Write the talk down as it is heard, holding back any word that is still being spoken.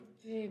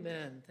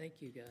Amen. Thank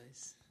you,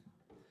 guys.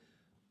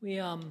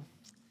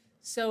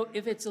 So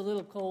if it's a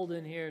little cold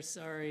in here,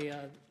 sorry.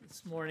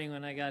 This morning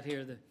when I got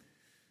here, the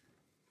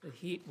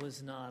heat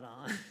was not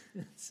on,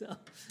 so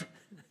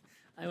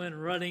I went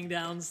running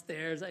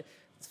downstairs.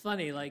 It's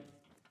funny. Like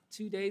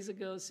 2 days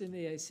ago,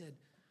 Cindy, I said,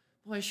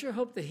 "Boy, I sure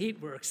hope the heat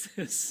works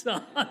this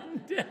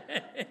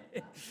Sunday."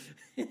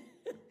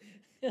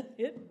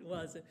 It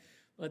wasn't,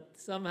 but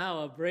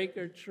somehow a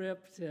breaker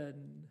tripped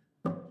and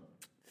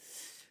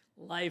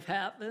life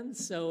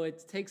happens, so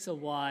it takes a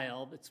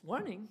while. It's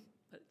warming,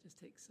 but it just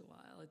takes a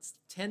while. It's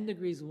 10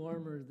 degrees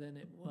warmer than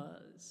it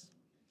was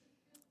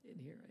in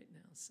here right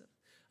now. So,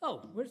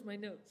 where's my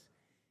notes?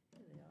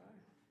 Here they are.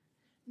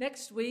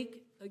 Next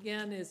week,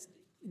 again, is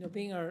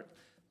being our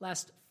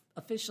last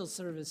official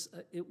service.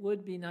 It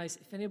would be nice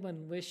if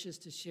anyone wishes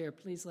to share.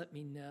 Please let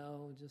me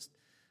know.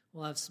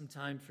 We'll have some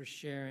time for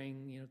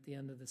sharing, at the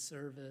end of the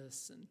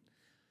service, and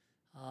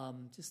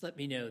just let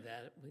me know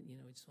that. We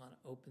just want to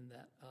open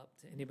that up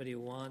to anybody who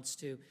wants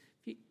to.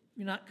 If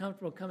you're not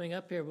comfortable coming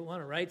up here but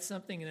want to write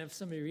something and have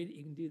somebody read it,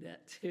 you can do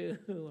that too.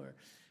 Or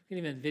we can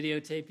even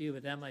videotape you,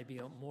 but that might be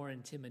more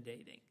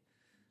intimidating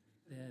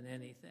than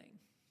anything.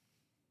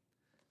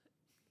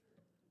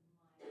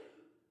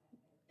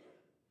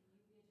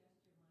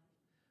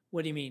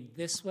 What do you mean?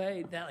 This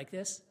way? That like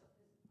this?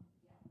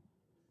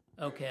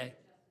 Okay.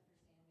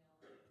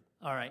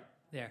 All right.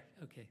 There.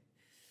 Okay.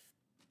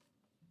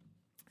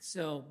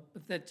 So,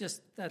 but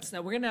that's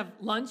that. We're going to have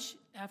lunch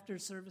after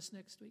service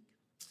next week.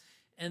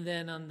 And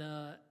then on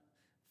the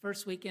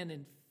first weekend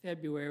in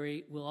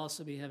February, we'll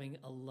also be having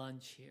a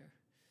lunch here.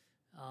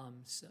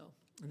 And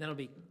that'll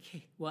be,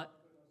 what?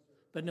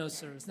 But no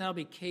service. That'll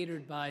be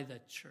catered by the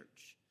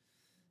church.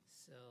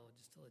 So,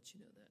 just to let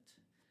you know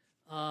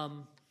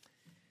that.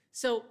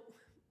 So,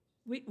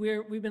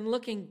 we've been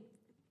looking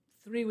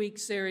 3-week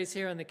series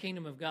here on the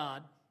Kingdom of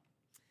God.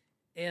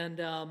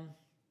 And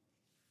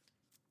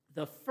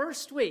the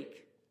first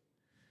week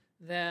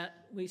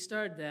that we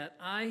started that,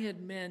 I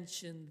had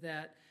mentioned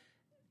that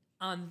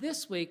on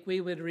this week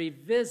we would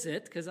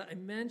revisit, because I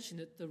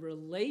mentioned it, the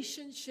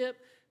relationship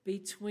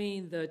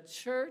between the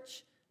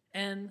church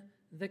and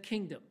the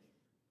kingdom.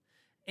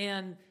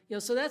 And,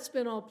 so that's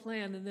been all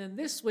planned. And then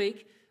this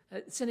week,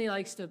 Cindy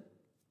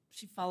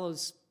she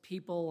follows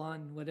people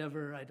on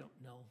whatever, I don't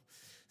know,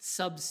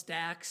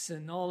 substacks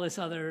and all this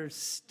other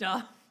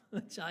stuff,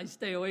 which I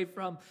stay away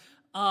from.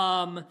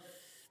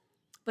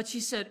 But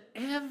she said,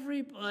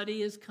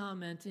 everybody is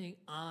commenting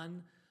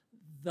on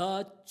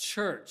the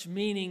church,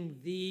 meaning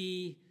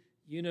the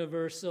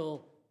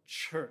universal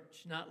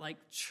church. Not like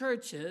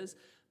churches,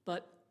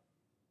 but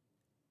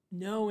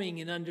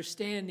knowing and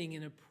understanding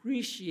and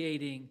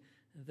appreciating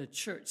the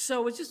church.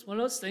 So it's just one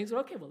of those things,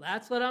 okay, well,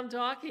 that's what I'm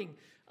talking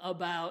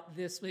about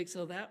this week,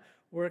 so that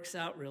works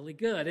out really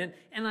good.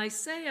 And I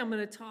say I'm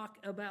going to talk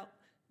about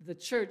the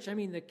church, I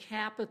mean the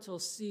capital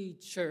C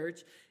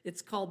church.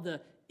 It's called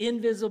the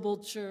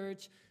invisible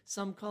church.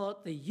 Some call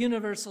it the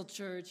universal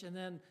church, and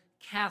then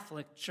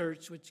Catholic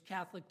church, which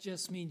Catholic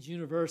just means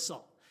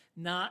universal,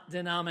 not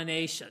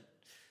denomination,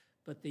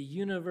 but the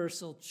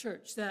universal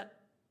church that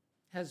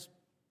has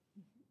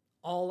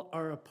all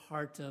are a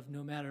part of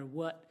no matter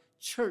what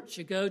church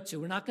you go to.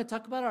 We're not going to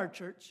talk about our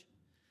church.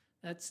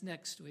 That's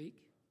next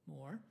week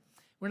more.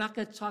 We're not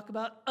going to talk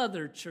about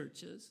other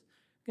churches.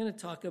 We're going to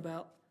talk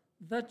about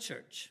the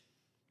church.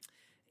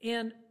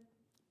 And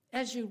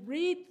as you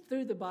read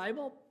through the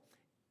Bible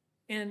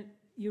and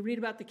you read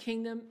about the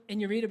kingdom and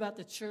you read about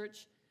the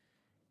church,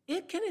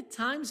 it can at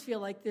times feel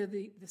like they're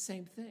the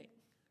same thing,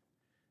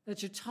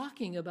 that you're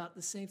talking about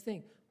the same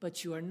thing,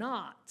 but you are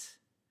not.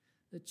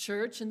 The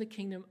church and the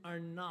kingdom are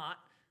not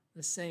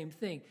the same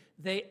thing.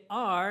 They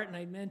are, and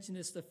I mentioned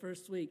this the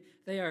first week,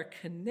 they are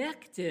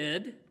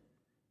connected,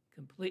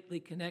 completely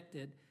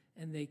connected,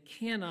 and they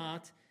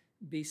cannot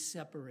be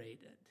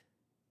separated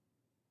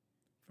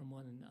from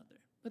one another.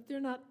 But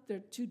they're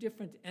two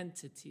different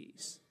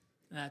entities.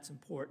 That's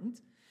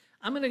important.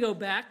 I'm going to go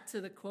back to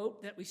the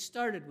quote that we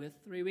started with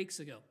 3 weeks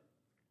ago.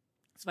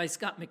 It's by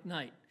Scott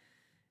McKnight.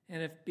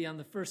 And if be on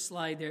the first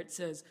slide there, it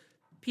says,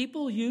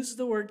 people use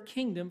the word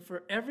kingdom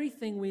for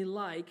everything we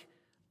like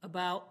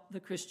about the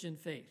Christian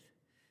faith.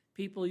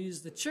 People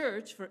use the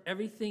church for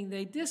everything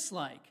they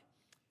dislike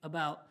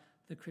about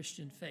the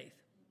Christian faith.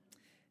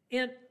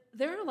 And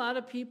there are a lot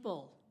of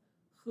people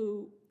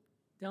who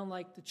don't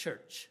like the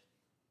church.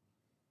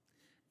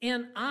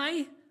 And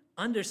I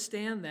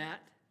understand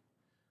that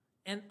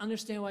and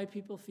understand why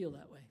people feel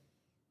that way.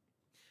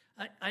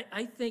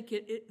 I think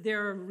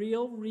there are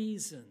real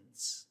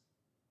reasons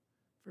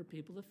for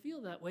people to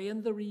feel that way.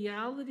 And the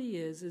reality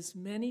is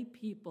many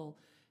people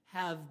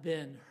have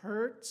been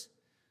hurt,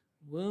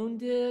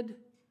 wounded,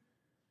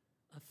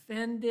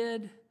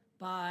 offended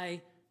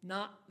by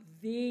not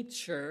the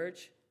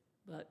church,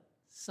 but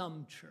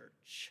some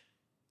church,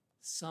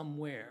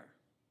 somewhere.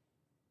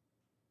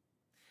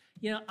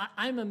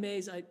 I'm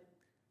amazed at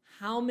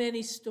how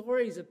many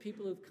stories of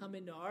people who've come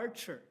into our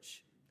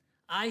church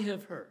I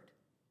have heard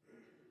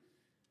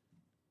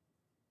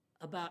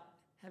about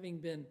having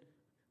been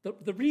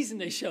The reason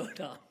they showed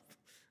up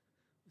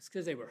was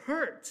because they were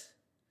hurt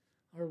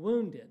or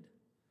wounded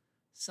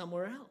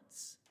somewhere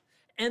else.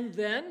 And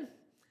then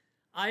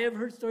I have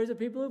heard stories of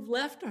people who've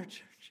left our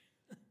church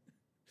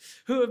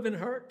who have been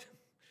hurt,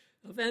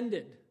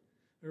 offended,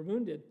 or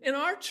wounded in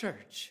our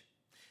church.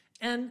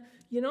 And,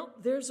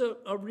 there's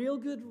a real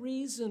good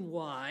reason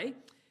why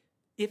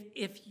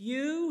if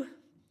you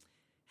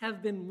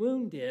have been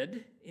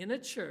wounded in a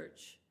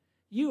church,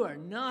 you are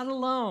not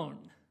alone.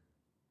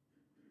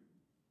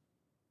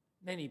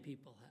 Many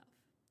people have.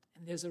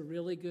 And there's a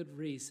really good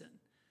reason.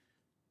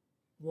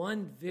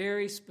 One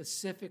very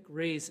specific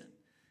reason.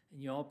 And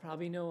you all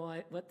probably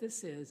know what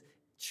this is.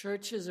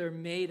 Churches are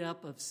made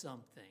up of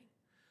something.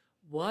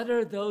 What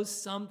are those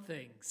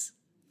somethings?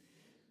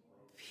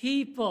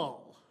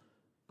 People.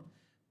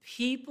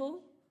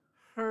 People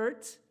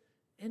hurt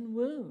and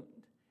wound.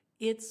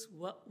 It's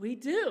what we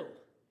do.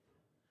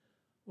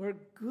 We're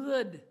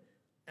good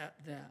at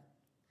that.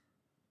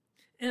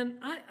 And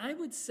I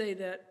would say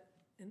that,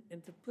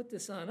 and to put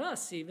this on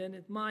us even,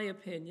 in my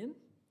opinion,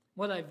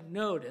 what I've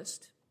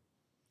noticed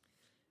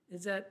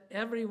is that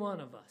every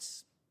one of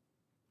us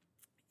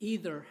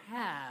either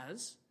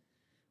has,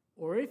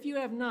 or if you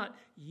have not,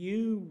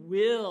 you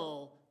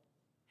will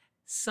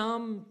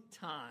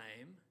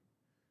sometime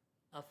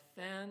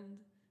offend,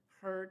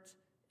 hurt,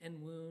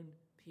 and wound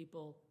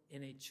people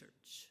in a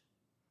church.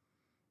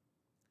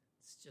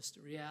 It's just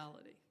a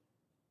reality.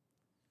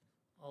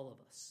 All of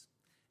us.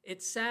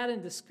 It's sad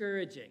and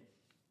discouraging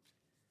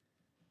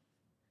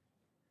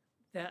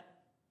that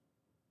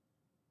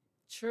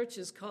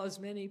churches cause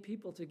many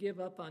people to give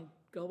up on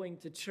going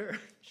to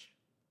church.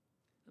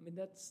 I mean,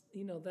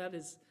 that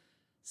is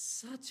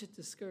such a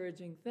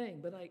discouraging thing,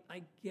 but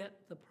I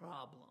get the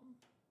problem.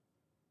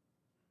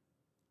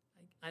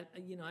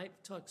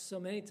 I've talked so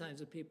many times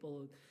with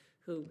people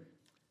who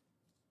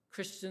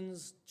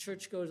Christians,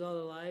 churchgoers all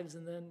their lives,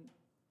 and then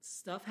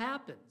stuff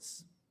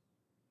happens.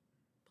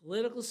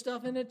 Political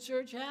stuff in a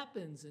church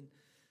happens, and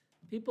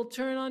people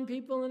turn on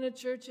people in a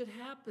church, it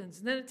happens.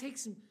 And then it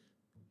takes them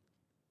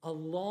a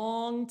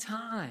long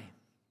time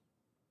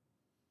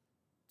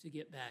to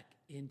get back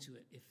into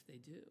it, if they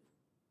do.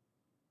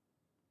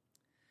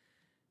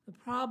 The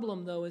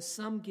problem, though, is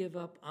some give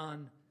up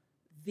on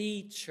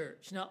the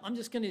church. Now, I'm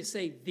just going to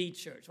say the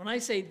church. When I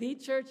say the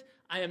church,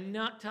 I am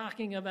not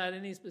talking about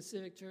any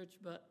specific church,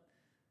 but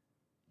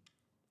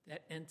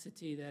that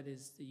entity that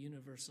is the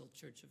universal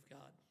church of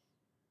God.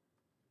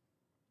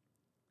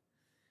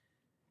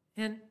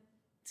 And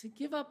to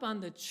give up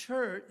on the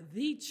church,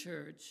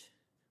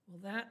 well,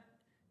 that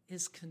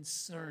is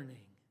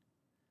concerning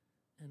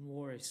and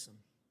worrisome.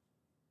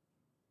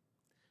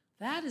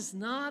 That is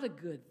not a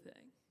good thing.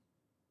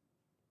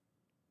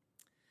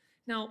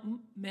 Now,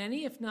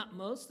 many, if not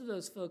most of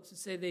those folks would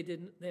say they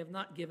have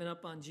not given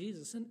up on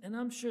Jesus, and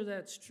I'm sure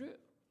that's true.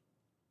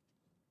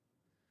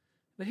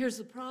 But here's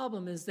the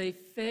problem, is they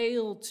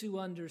fail to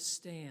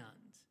understand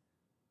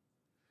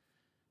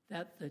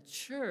that the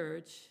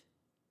church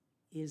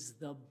is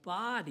the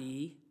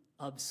body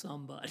of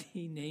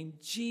somebody named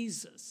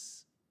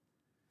Jesus.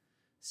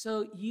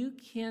 So you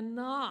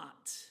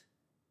cannot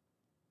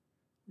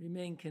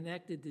remain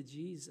connected to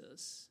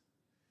Jesus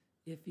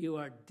if you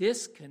are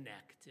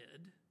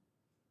disconnected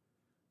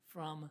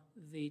from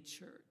the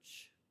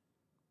church,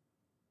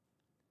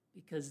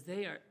 because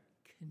they are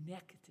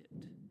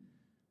connected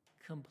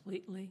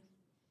completely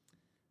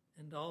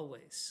and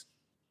always.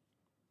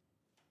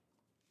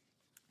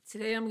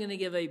 Today I'm going to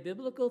give a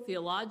biblical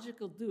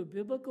theological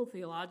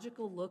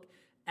look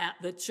at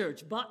the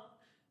church. But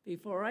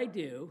before I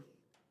do,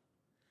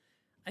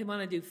 I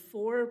want to do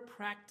 4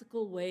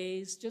 practical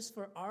ways, just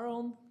for our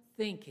own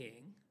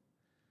thinking,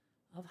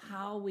 of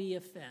how we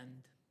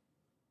offend.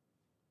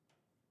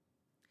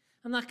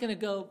 I'm not going to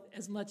go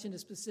as much into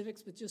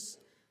specifics, but just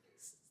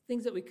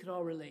things that we could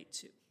all relate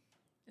to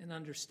and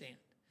understand.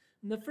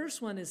 And the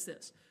first one is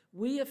this: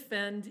 we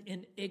offend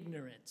in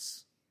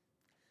ignorance.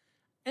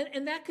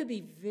 And that could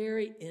be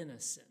very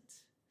innocent.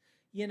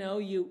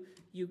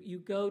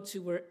 You go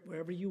to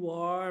wherever you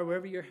are,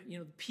 wherever you're,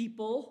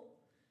 people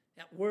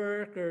at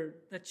work or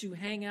that you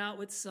hang out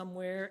with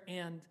somewhere,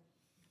 and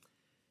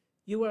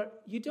you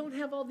don't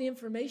have all the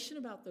information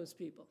about those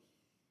people.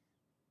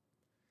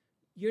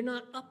 You're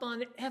not up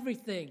on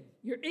everything.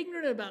 You're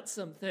ignorant about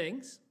some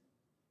things.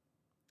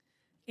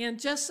 And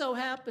just so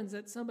happens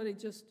that somebody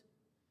just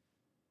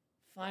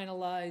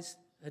finalized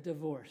a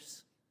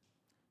divorce.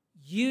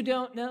 You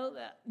don't know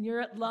that.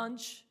 You're at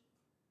lunch,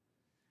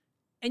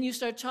 and you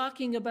start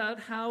talking about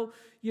how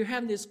you're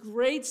having this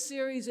great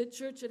series at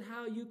church and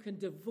how you can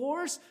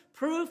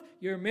divorce-proof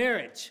your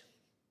marriage.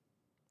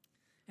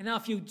 And now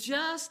if you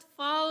just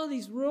follow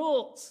these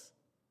rules,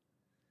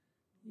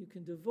 you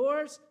can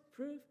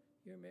divorce-proof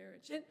your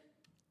marriage. And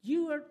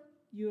you are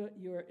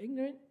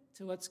ignorant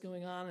to what's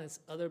going on in this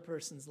other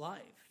person's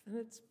life.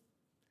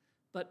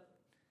 But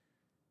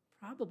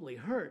probably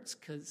hurts,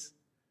 because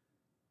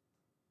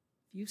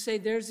you say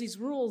there's these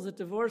rules that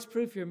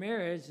divorce-proof your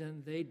marriage,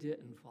 and they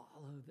didn't follow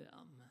them.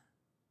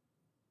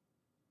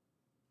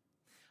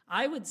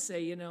 I would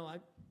say,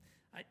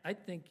 I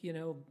think,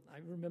 I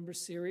remember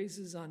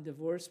series on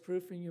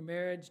divorce-proofing your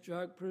marriage,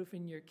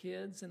 drug-proofing your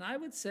kids, and I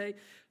would say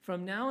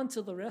from now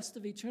until the rest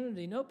of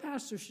eternity, no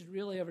pastor should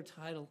really ever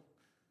title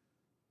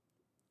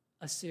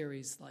a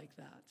series like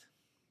that.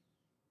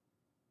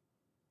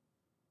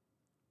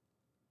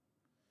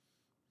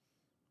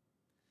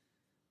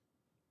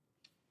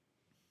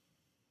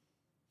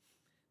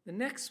 The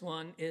next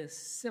one is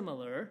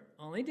similar,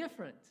 only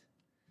different.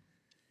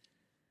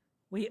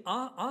 We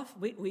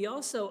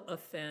also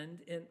offend,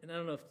 and I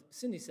don't know if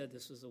Cindy said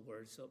this was a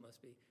word, so it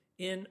must be,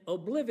 in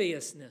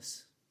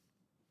obliviousness.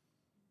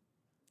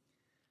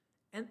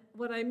 And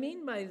what I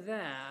mean by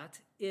that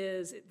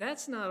is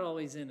that's not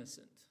always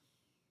innocent.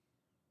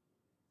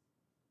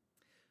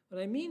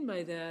 What I mean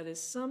by that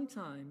is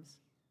sometimes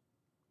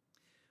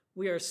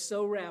we are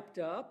so wrapped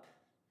up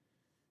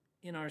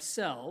in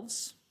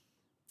ourselves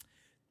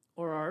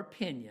or our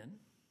opinion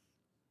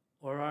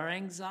or our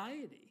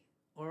anxiety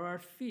or our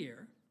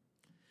fear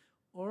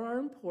or our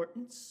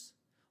importance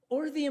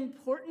or the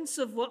importance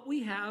of what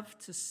we have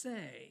to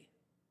say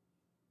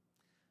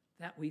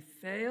that we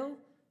fail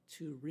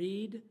to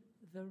read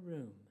the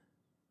room,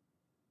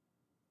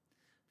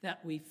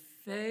 that we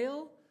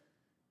fail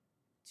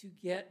to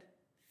get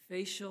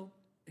facial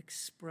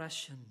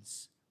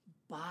expressions,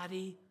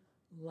 body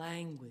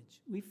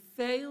language. We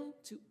fail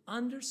to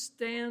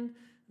understand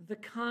the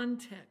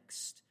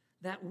context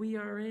that we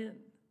are in.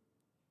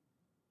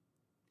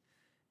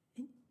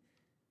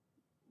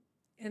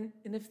 And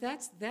if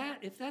that's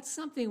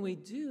something we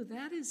do,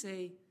 that is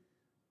a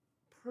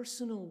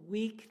personal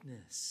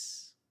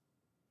weakness.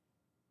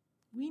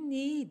 We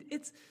need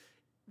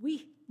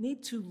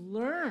to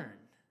learn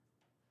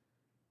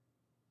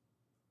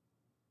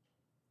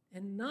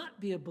and not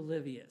be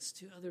oblivious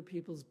to other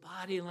people's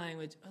body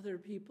language, other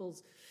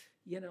people's,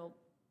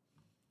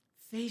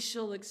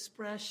 facial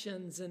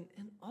expressions and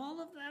all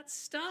of that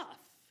stuff.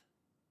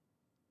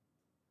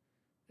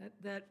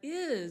 That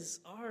is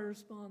our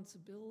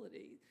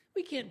responsibility.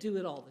 We can't do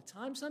it all the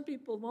time. Some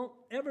people won't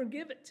ever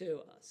give it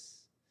to us.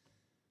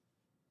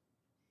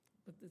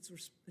 But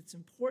it's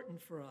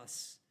important for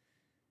us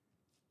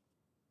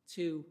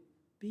to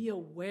be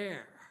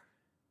aware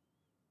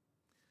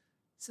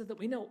so that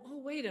we know, oh,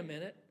 wait a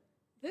minute,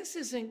 this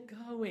isn't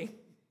going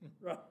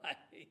right.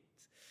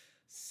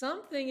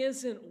 Something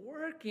isn't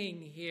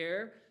working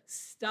here.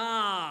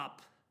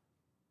 Stop.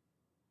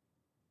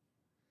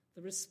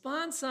 The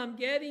response I'm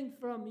getting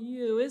from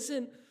you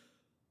isn't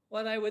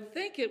what I would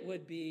think it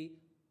would be.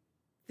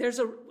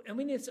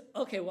 We need to,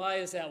 okay, why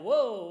is that?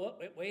 Whoa,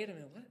 wait a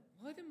minute.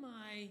 What am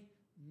I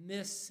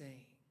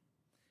missing?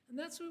 And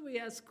that's where we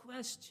ask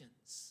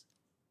questions.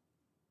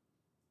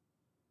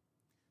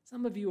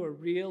 Some of you are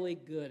really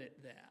good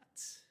at that.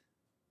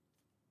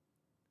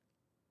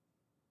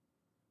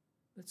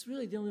 That's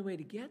really the only way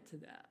to get to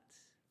that.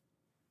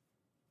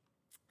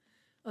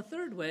 A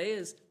third way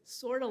is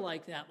sort of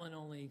like that one,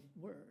 only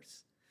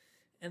worse.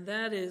 And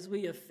that is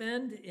we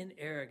offend in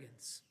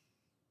arrogance.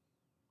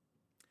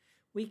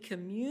 We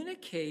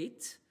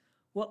communicate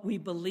what we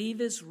believe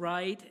is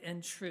right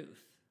and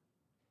truth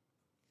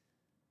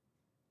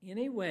in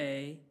a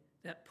way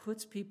that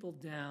puts people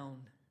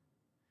down,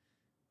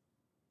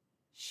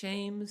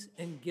 shames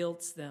and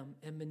guilts them,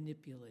 and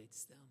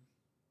manipulates them.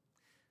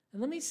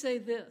 And let me say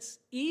this,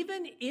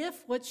 even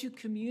if what you're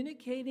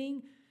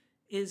communicating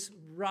is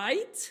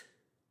right,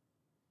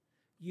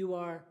 you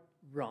are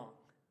wrong.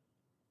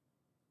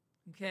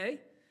 Okay?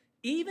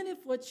 Even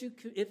if what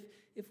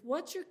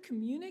you're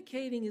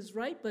communicating is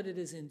right, but it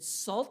is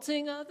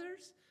insulting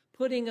others,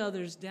 putting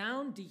others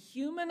down,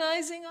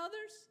 dehumanizing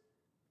others,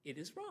 it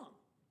is wrong.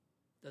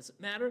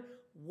 Doesn't matter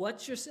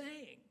what you're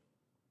saying.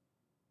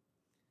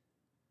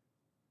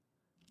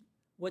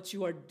 What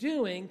you are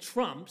doing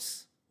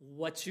trumps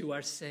what you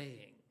are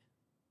saying.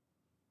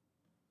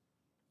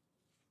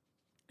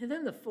 And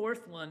then the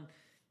fourth one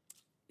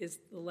is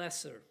the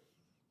lesser,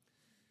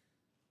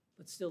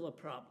 but still a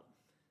problem.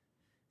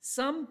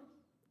 Some,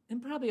 and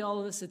probably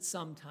all of us at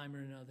some time or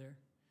another,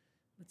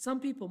 but some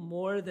people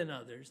more than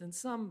others, and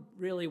some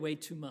really way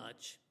too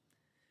much,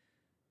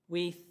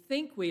 we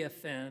think we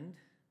offend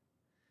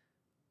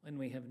when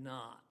we have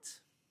not.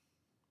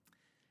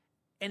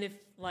 And if,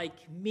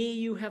 like me,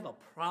 you have a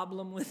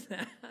problem with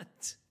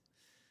that,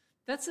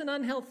 that's an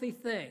unhealthy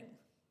thing.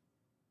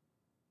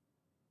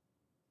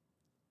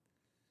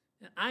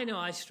 And I know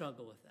I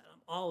struggle with that. I'm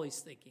always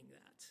thinking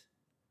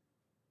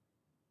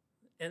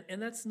that.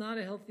 And that's not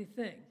a healthy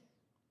thing.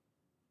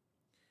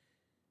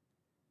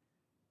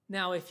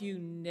 Now, if you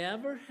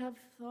never have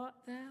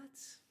thought that,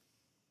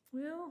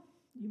 well,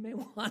 you may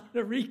want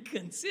to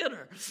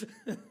reconsider.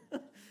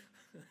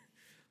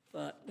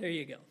 But there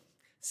you go.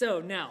 So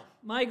now,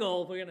 my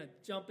goal, we're going to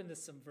jump into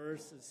some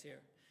verses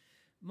here.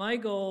 My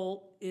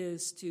goal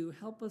is to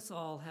help us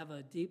all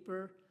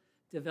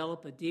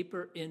develop a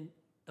deeper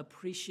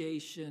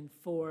appreciation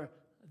for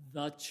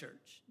the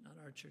church, not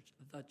our church,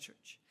 the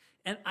church.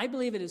 And I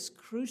believe it is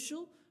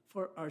crucial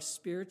for our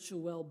spiritual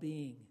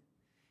well-being.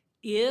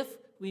 If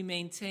we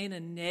maintain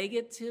a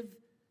negative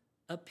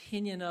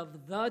opinion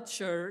of the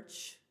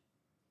church,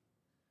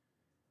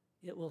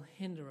 it will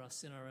hinder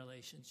us in our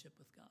relationship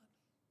with God.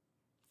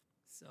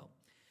 So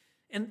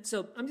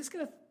I'm just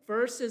going to,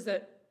 first is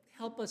that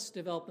help us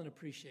develop an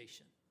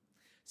appreciation.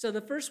 So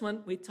the first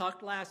one we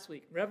talked last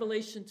week,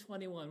 Revelation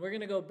 21. We're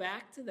going to go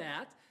back to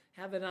that,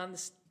 have it on the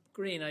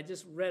screen. I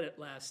just read it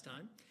last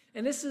time.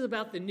 And this is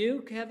about the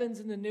new heavens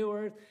and the new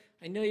earth.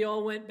 I know you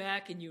all went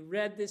back and you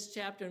read this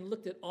chapter and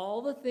looked at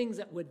all the things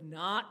that would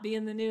not be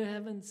in the new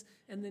heavens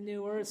and the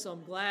new earth. So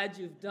I'm glad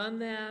you've done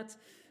that.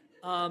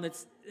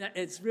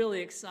 It's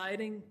really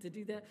exciting to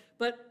do that.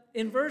 But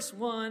in verse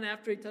 1,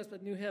 after he talks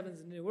about new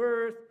heavens and new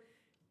earth,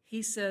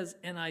 he says,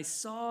 "And I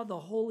saw the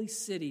holy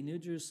city, New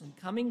Jerusalem,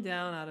 coming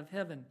down out of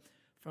heaven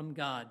from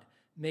God,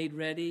 made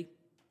ready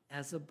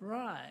as a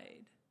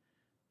bride,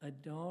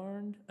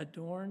 adorned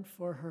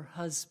for her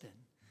husband."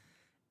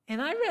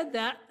 And I read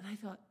that, and I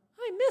thought,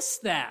 I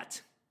missed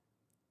that.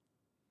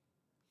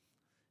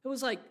 It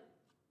was like,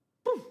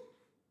 boom,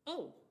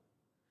 oh,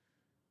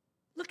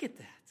 look at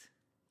that.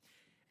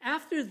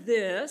 After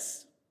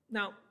this,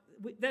 now,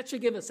 that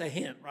should give us a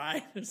hint,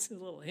 right? There's a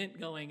little hint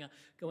going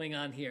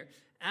on here.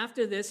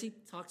 After this, he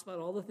talks about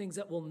all the things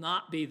that will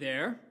not be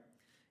there.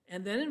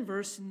 And then in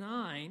verse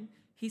 9,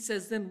 he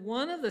says, "Then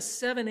one of the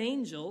 7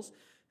 angels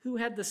who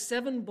had the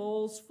 7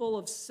 bowls full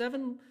of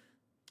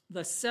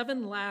the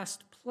 7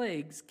 last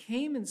plagues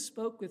came and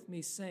spoke with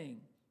me,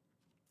 saying,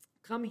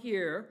 'Come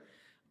here,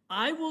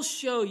 I will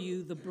show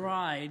you the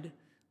bride,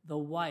 the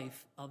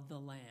wife of the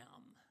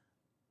Lamb.'"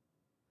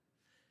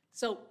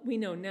 So we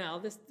know now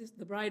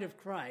the bride of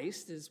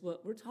Christ is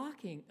what we're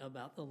talking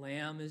about. The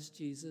Lamb is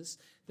Jesus.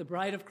 The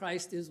bride of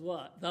Christ is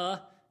what?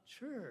 The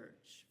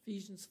church.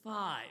 Ephesians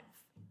 5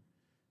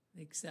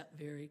 makes that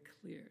very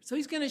clear. So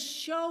he's going to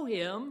show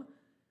him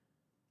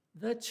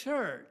the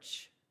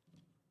church.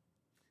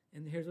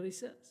 And here's what he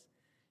says.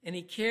 "And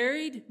he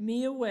carried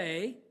me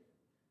away,"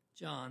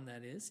 John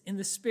that is, "in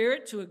the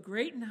Spirit to a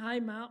great and high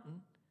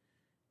mountain."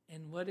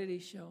 And what did he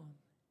show him?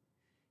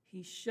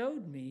 He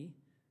showed me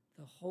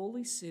the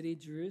holy city,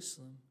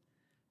 Jerusalem,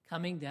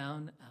 coming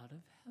down out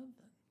of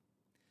heaven.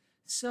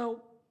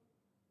 So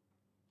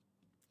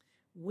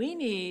we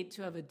need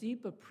to have a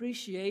deep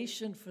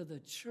appreciation for the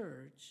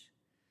church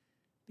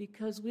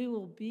because we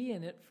will be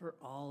in it for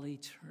all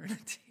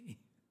eternity.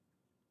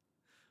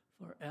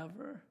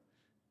 Forever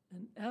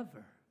and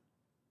ever.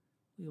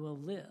 We will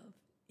live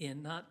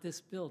in not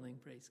this building,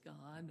 praise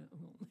God. We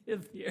won't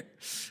live here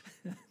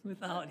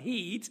without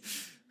heat.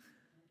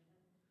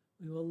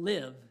 We will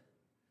live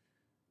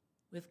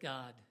with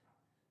God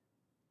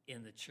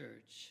in the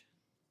church.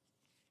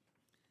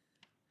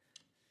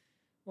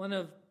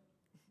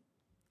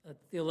 A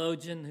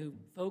theologian who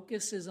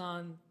focuses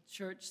on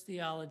church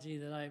theology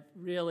that I've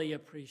really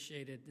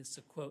appreciated. This is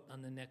a quote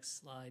on the next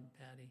slide,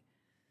 Patty.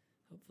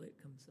 Hopefully it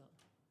comes up.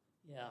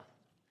 Yeah.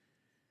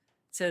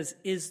 It says,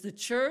 "Is the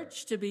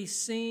church to be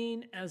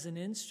seen as an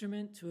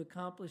instrument to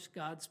accomplish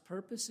God's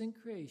purpose in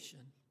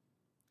creation?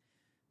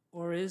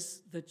 Or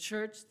is the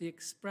church the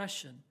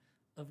expression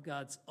of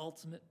God's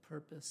ultimate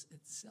purpose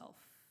itself?"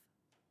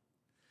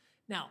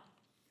 Now,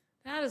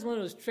 that is one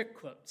of those trick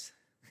quotes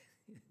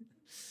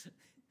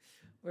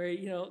where,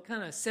 it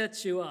kind of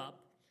sets you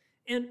up.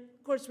 And,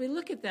 of course, we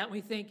look at that and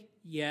we think,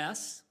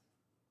 yes,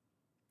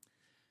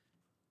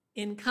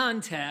 in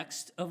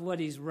context of what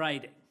he's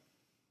writing,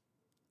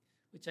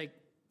 which I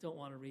don't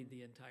want to read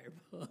the entire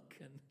book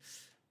and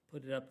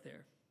put it up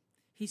there.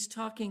 He's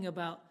talking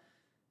about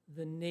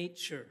the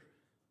nature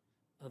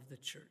of the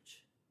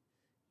church,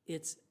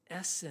 its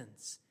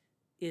essence,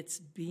 its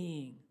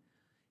being.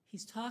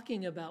 He's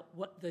talking about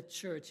what the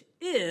church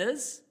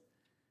is,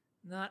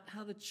 not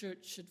how the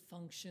church should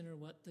function or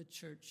what the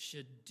church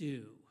should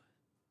do.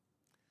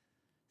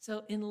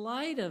 So in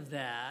light of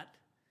that,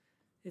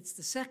 it's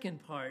the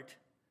second part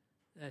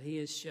that he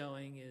is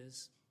showing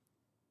is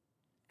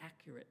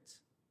accurate.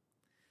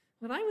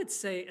 What I would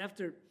say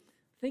after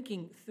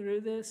thinking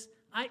through this,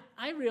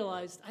 I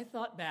realized, I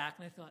thought back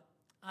and I thought,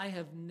 I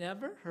have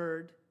never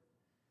heard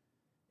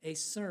a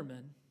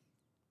sermon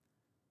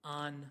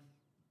on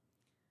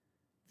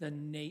the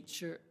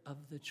nature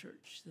of the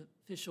church. The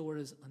official word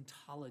is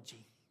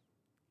ontology.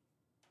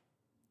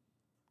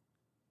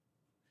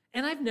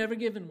 And I've never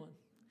given one.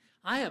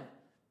 I have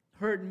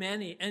heard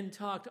many and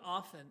talked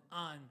often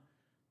on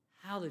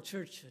how the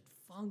church should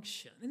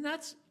function. And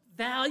that's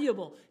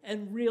valuable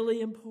and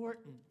really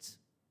important.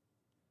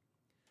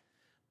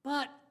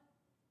 But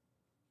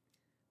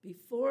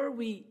before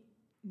we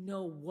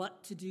know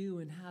what to do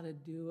and how to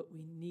do it,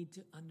 we need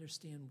to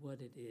understand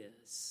what it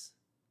is.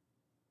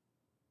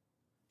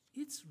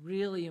 It's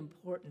really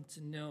important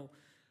to know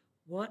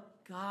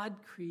what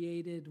God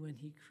created when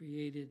he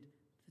created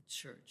the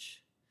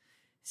church.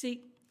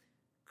 See,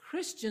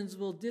 Christians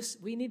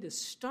we need to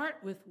start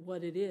with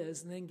what it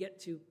is and then get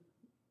to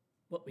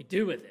what we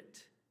do with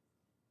it.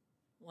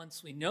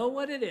 Once we know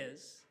what it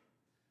is,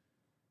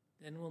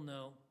 then we'll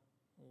know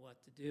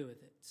what to do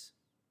with it.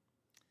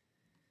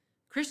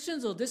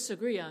 Christians will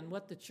disagree on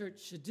what the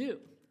church should do,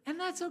 and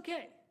that's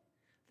okay.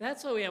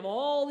 That's why we have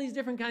all these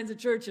different kinds of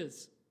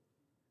churches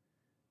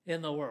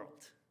in the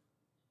world.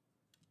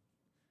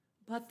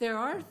 But there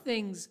are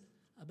things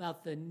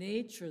about the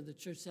nature of the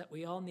church that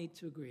we all need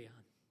to agree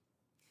on.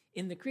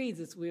 In the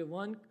creeds, it's we have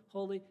one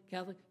holy,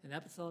 Catholic, and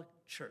apostolic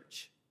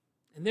church.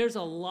 And there's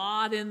a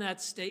lot in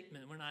that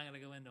statement. We're not going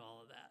to go into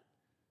all of that.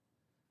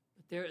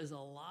 But there is a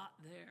lot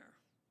there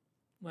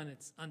when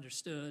it's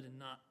understood and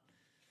not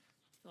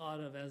thought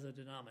of as a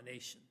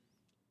denomination.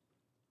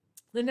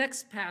 The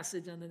next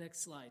passage on the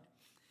next slide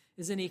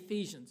is in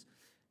Ephesians.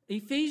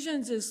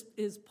 Ephesians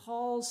is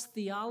Paul's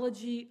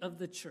theology of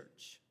the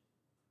church.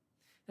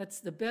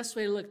 That's the best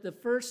way to look. The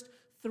first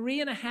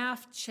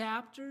 3.5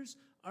 chapters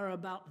are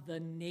about the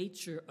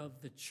nature of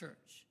the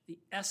church, the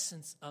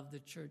essence of the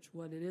church,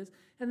 what it is.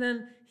 And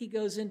then he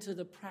goes into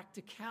the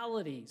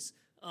practicalities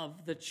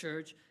of the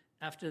church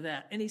after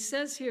that. And he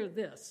says here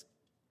this,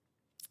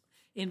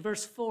 in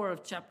verse 4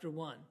 of chapter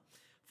 1,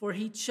 "For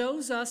he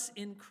chose us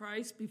in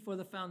Christ before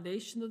the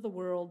foundation of the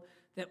world,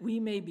 that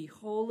we may be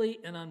holy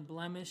and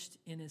unblemished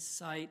in his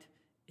sight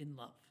in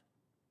love."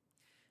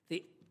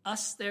 The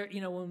us there,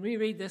 when we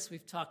read this,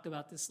 we've talked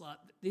about this a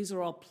lot. These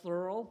are all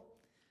plural.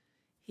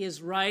 He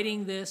is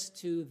writing this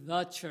to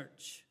the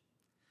church.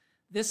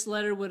 This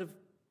letter would have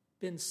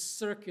been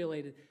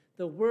circulated.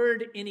 The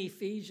word in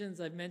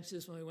Ephesians, I've mentioned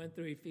this when we went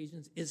through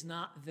Ephesians, is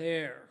not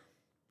there.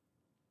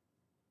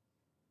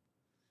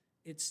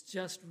 It's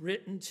just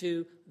written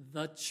to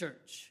the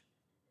church.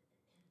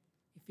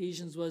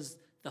 Ephesians was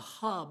the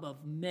hub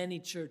of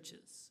many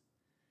churches.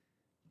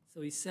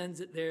 So he sends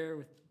it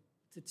there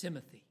to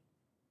Timothy.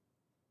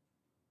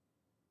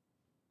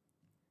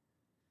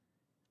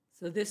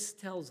 So this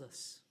tells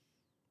us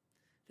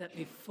that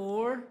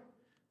before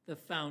the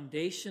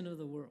foundation of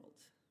the world,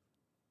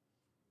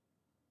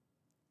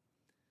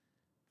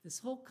 this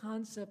whole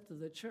concept of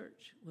the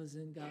church was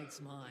in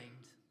God's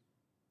mind.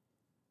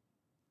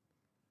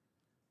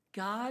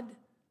 God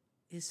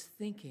is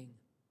thinking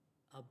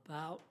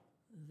about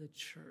the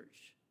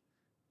church,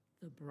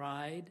 the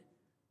bride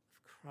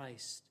of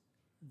Christ,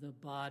 the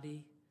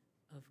body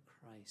of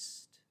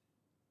Christ.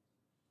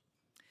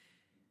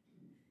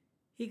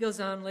 He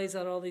goes on, lays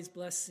out all these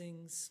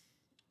blessings,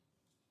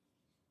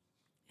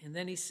 and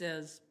then he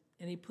says,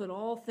 "And he put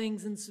all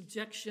things in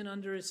subjection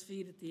under his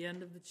feet," at the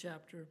end of the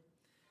chapter,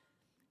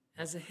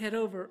 "as a head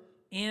over,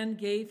 and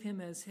gave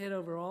him as head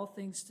over all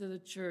things to the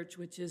church,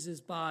 which is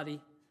his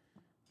body,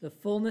 the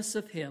fullness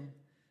of him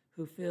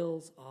who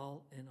fills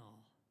all in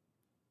all."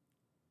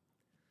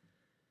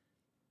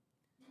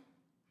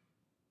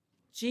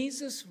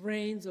 Jesus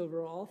reigns over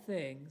all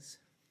things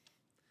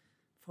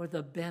for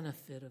the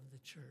benefit of the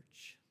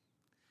church.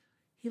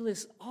 He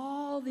lists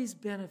all these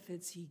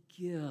benefits he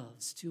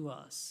gives to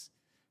us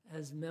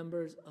as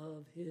members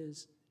of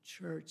his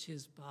church,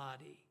 his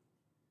body.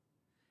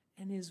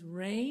 And his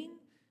reign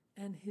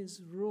and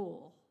his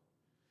rule,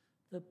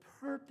 the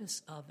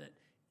purpose of it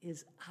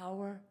is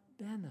our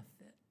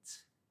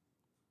benefit.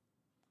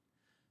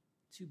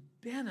 To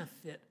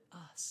benefit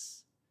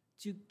us,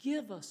 to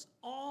give us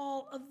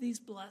all of these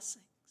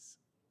blessings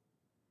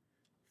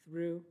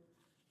through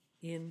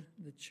in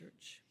the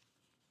church.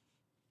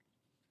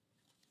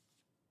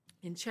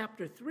 In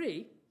chapter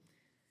 3,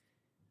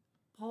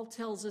 Paul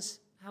tells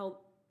us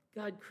how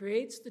God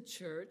creates the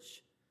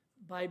church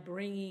by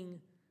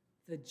bringing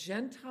the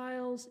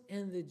Gentiles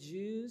and the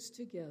Jews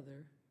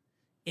together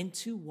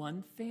into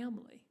one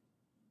family,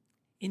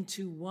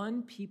 into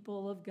one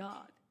people of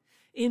God.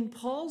 In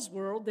Paul's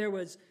world, there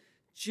was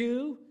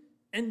Jew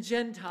and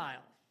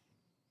Gentile.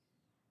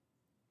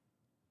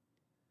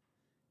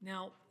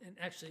 Now, and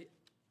actually,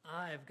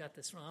 I've got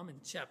this wrong. I'm in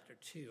chapter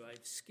 2.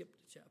 I've skipped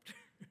a chapter.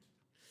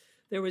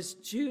 There was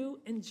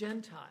Jew and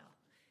Gentile.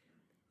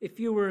 If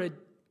you were a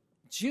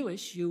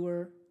Jewish, you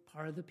were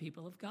part of the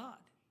people of God.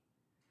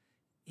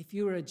 If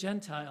you were a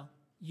Gentile,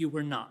 you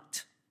were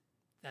not.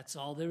 That's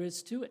all there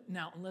is to it.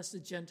 Now, unless the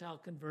Gentile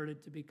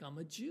converted to become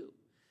a Jew,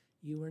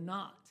 you were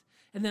not.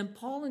 And then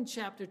Paul in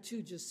chapter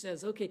 2 just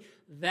says, okay,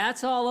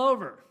 that's all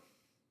over.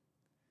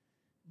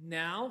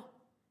 Now,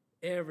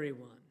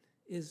 everyone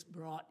is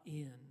brought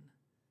in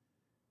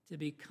to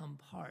become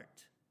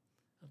part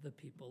of the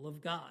people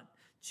of God.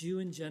 Jew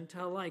and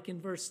Gentile alike. In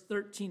verse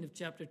 13 of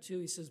chapter 2,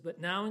 he says, "But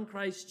now in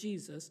Christ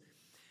Jesus,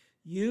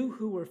 you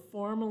who were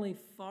formerly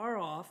far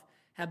off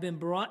have been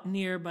brought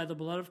near by the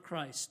blood of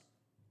Christ.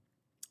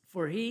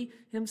 For he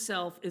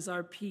himself is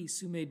our peace,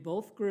 who made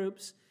both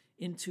groups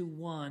into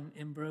one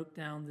and broke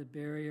down the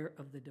barrier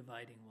of the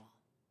dividing wall."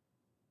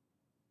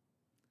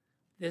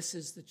 This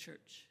is the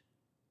church.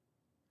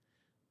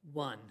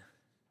 One.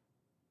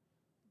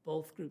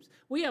 Both groups.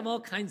 We have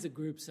all kinds of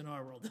groups in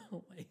our world,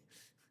 don't we?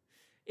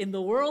 In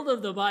the world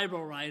of the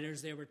Bible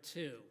writers, there were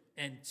two,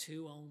 and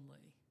two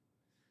only.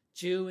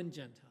 Jew and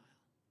Gentile.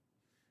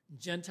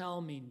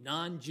 Gentile mean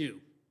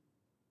non-Jew.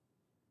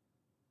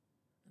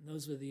 And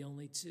those were the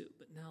only two.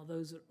 But now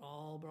those are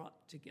all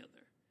brought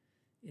together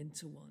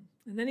into one.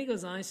 And then he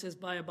goes on, he says,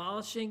 "By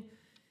abolishing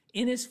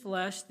in his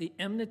flesh the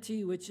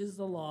enmity which is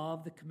the law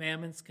of the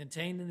commandments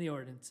contained in the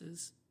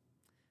ordinances."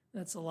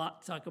 That's a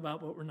lot to talk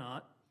about, but we're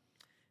not.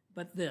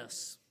 But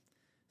this,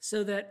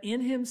 "so that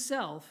in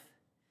himself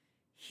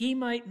he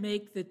might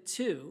make the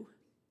two,"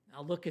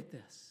 Now look at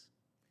this.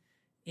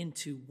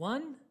 Into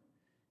one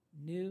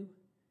new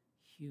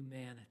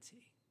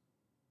humanity.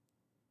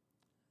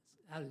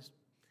 That is,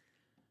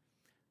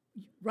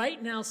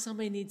 right now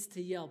somebody needs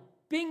to yell,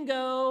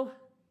 bingo!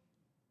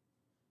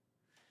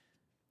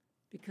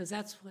 Because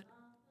that's what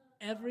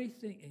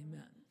everything,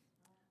 amen.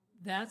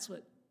 That's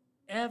what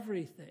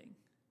everything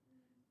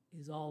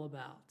is all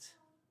about.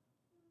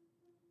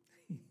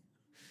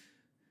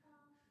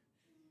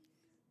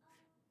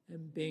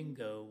 And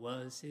Bingo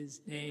was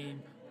his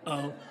name.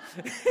 Oh.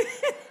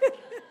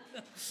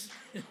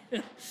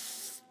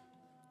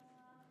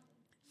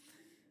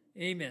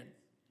 Amen.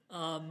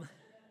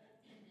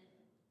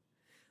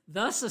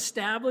 Thus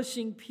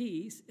establishing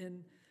peace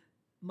and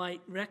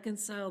might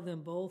reconcile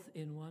them both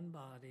in one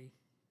body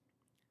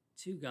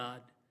to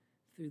God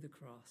through the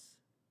cross.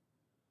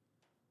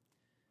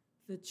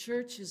 The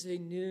church is a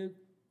new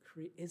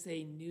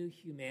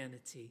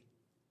humanity.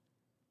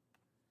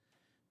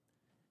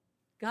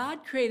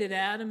 God created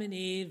Adam and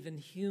Eve and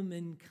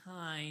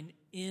humankind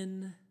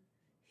in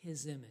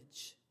his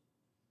image.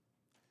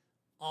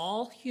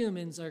 All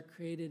humans are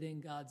created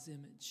in God's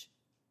image.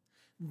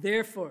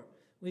 Therefore,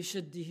 we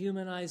should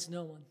dehumanize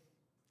no one.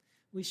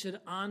 We should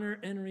honor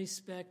and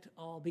respect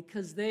all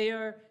because they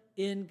are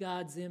in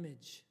God's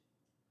image.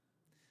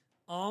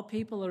 All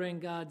people are in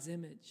God's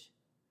image.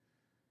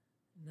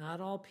 Not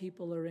all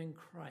people are in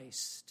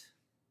Christ.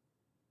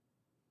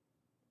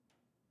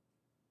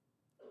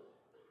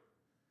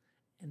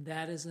 And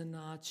that is a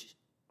notch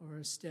or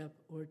a step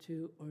or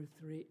two or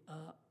three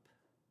up.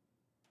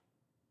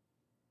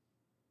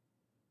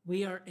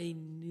 We are a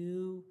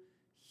new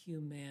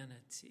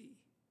humanity.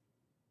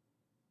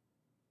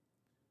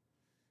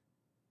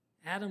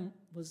 Adam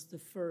was the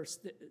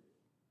first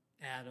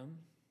Adam.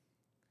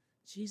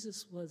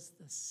 Jesus was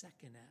the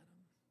second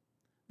Adam,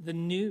 the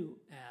new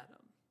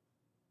Adam.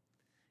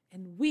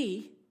 And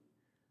we,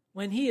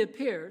 when he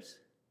appears,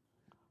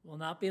 will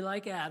not be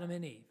like Adam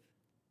and Eve.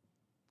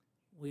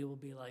 We will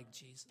be like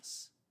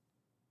Jesus.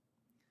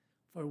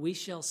 For we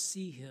shall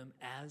see him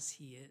as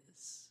he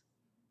is,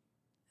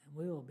 and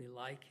we will be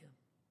like him.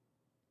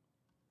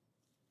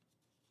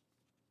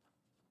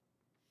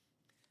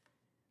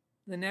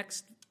 The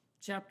next,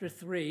 chapter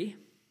 3,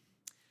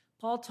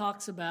 Paul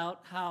talks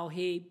about how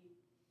he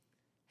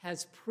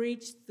has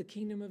preached the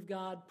kingdom of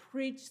God,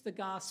 preached the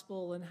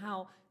gospel, and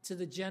how to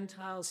the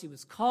Gentiles, he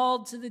was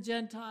called to the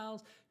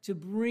Gentiles to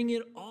bring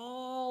it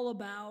all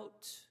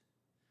about,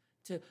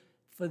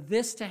 for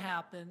this to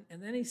happen.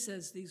 And then he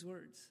says these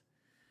words,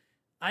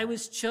 I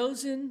was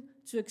chosen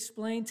to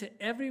explain to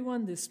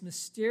everyone this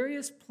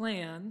mysterious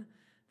plan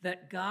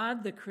that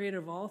God, the creator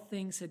of all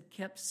things, had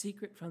kept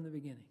secret from the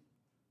beginning.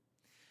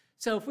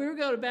 So if we were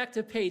going back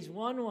to page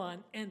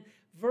 1:1 and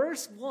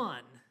verse 1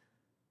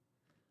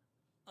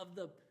 of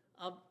the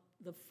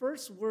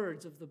first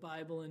words of the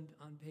Bible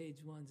on page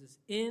 1 says,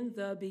 in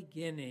the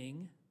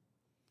beginning,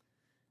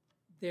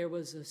 there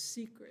was a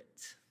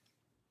secret.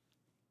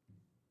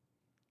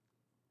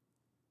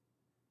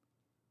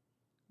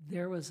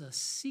 There was a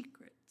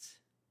secret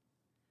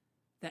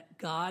that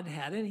God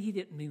had. And he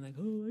didn't mean like,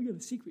 oh, I got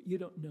a secret you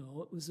don't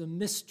know. It was a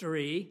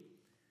mystery.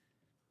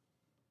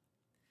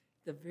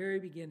 The very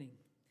beginning.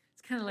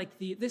 It's kind of like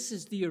this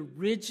is the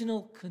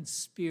original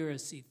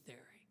conspiracy theory.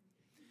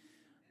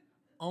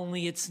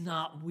 Only it's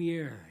not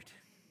weird.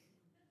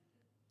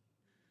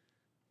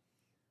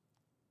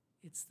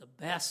 It's the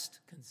best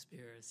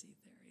conspiracy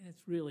theory, and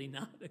it's really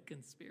not a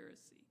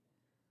conspiracy.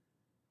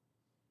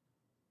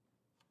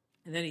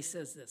 And then he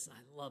says this, I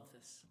love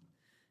this.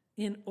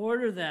 In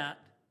order that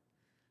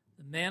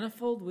the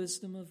manifold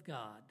wisdom of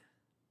God,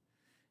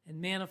 and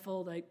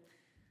manifold,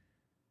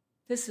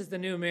 this is the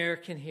New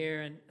American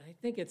here, and I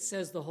think it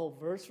says the whole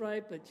verse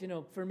right, but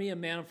for me a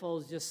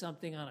manifold is just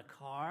something on a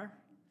car.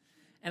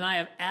 And I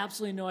have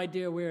absolutely no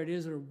idea where it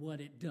is or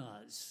what it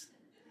does.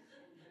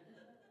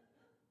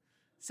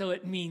 So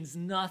it means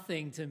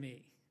nothing to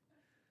me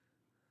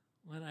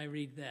when I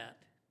read that.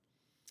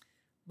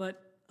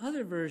 But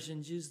other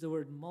versions use the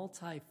word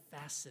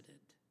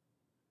multifaceted.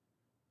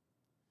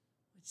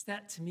 Which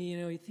that to me,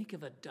 you think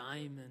of a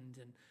diamond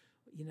and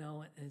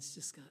it's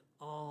just got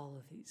all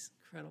of these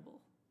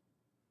incredible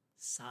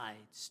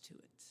sides to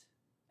it,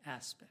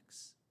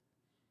 aspects.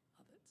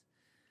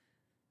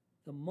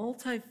 The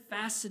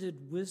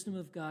multifaceted wisdom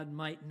of God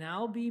might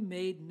now be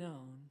made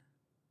known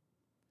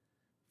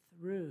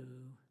through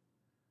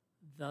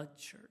the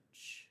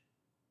church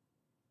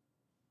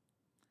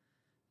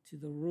to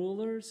the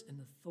rulers and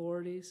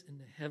authorities in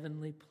the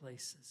heavenly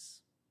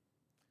places.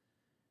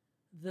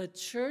 The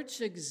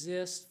church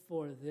exists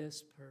for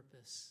this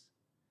purpose,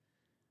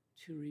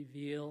 to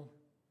reveal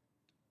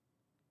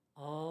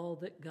all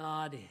that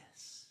God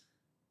is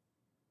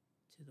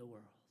to the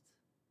world.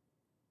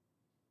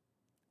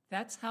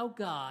 That's how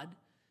God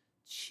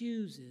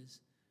chooses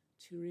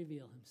to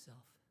reveal himself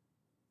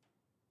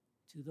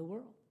to the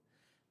world.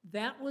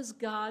 That was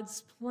God's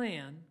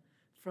plan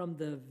from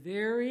the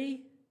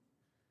very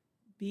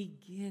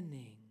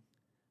beginning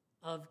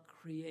of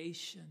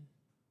creation,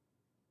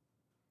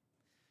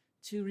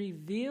 to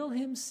reveal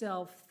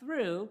himself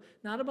through,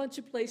 not a bunch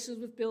of places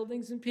with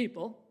buildings and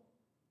people,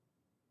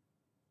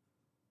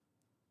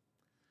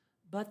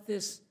 but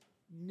this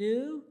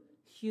new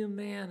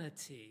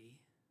humanity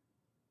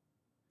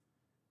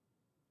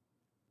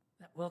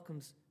that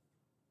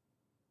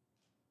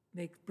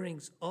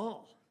brings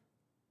all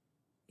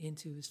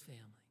into his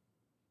family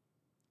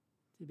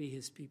to be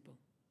his people.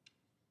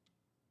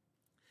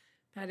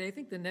 Patty, I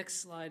think the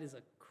next slide is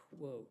a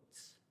quote.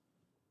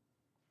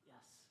 Yes.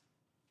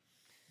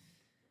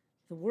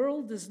 The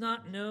world does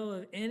not know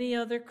of any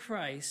other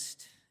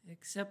Christ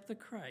except the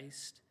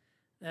Christ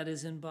that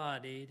is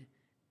embodied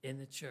in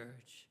the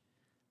church.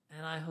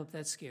 And I hope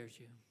that scares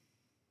you.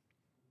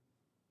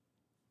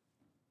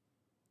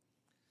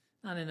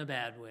 Not in a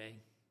bad way.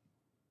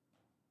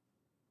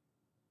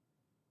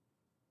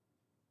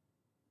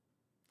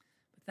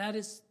 But that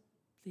is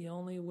the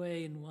only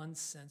way in one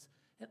sense.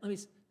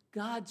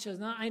 God chose,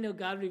 I know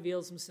God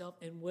reveals himself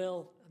and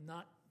will. I'm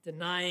not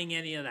denying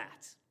any of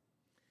that.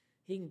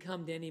 He can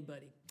come to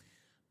anybody.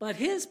 But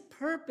his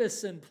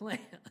purpose and plan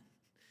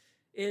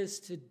is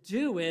to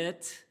do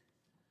it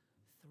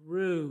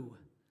through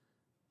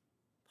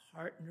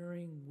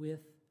partnering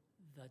with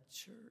the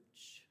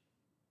church.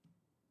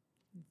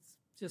 It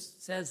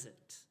just says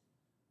it.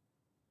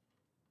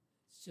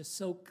 It's just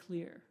so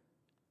clear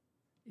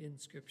in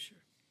Scripture.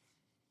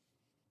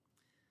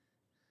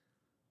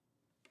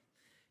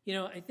 You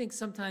know, I think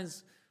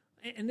sometimes,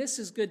 and this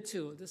is good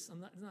too, this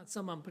not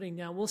something I'm putting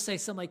down, we'll say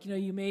something like,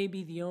 you may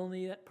be the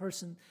only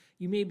person,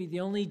 you may be the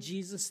only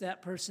Jesus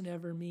that person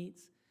ever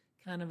meets,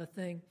 kind of a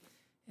thing,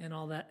 and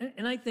all that.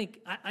 And I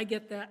think, I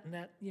get that, and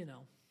that,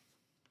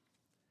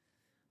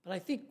 But I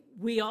think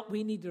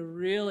we need to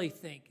really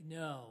think,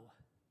 no,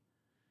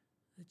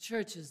 the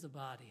church is the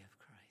body of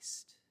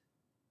Christ.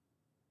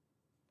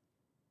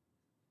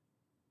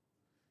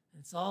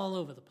 And it's all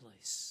over the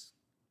place.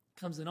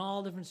 Comes in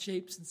all different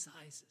shapes and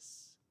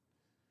sizes.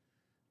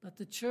 But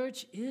the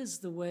church is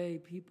the way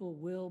people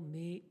will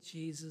meet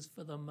Jesus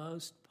for the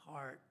most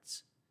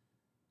part.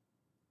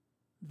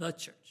 The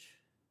church.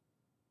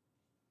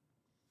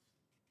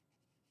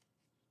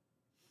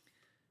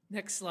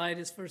 Next slide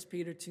is 1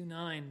 Peter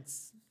 2:9.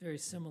 It's very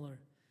similar.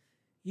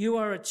 You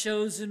are a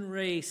chosen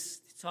race,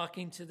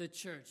 talking to the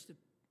church, to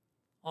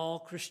all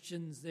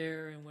Christians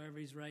there and wherever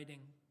he's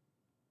writing.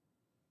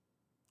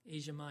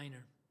 Asia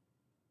Minor.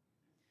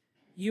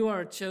 You are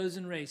a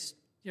chosen race.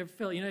 You ever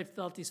fill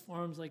out these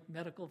forms like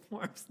medical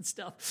forms and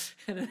stuff,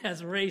 and it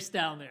has race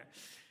down there.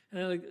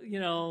 And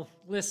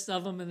lists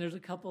of them, and there's a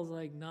couple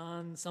like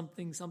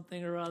non-something,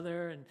 something or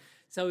other. And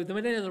so the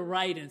minute of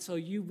write in, so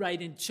you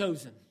write in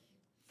chosen.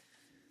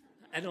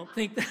 I don't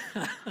think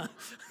that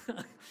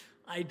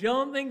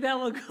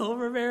will go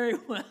over very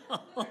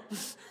well.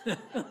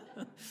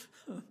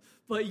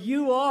 But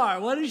you are.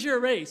 What is your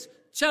race?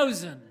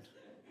 Chosen.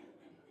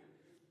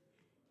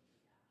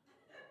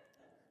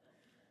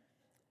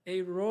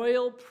 A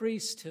royal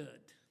priesthood.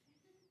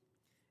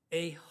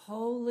 A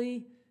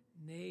holy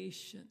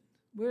nation.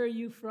 Where are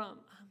you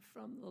from? I'm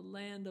from the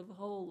land of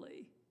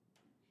holy.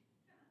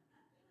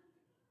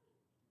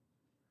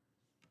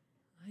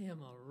 I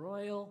am a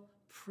royal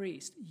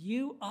priest.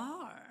 You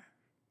are.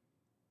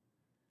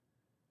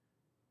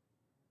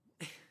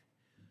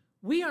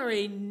 We are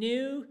a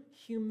new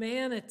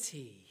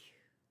humanity.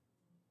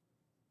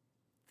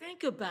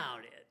 Think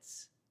about it.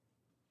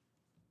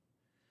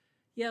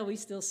 Yeah, we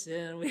still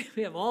sin. We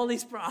have all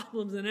these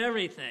problems and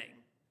everything.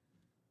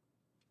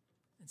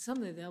 And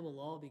someday that will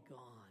all be gone.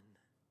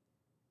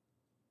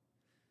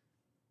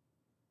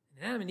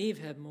 And Adam and Eve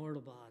had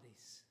mortal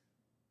bodies.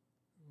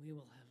 We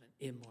will have an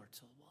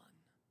immortal one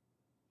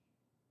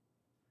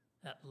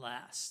that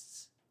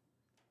lasts.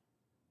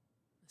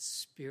 A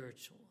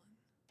spiritual one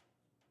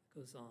that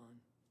goes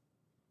on.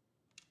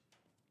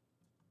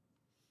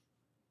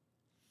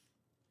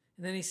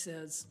 And then he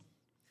says,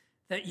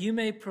 that you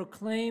may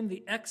proclaim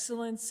the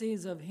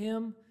excellencies of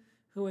him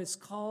who has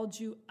called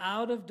you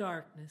out of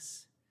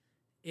darkness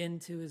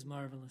into his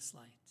marvelous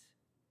light.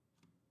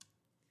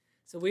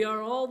 So we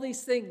are all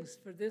these things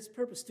for this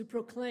purpose, to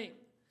proclaim.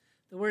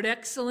 The word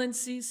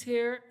excellencies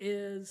here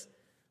is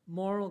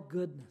moral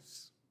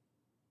goodness.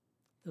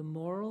 The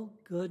moral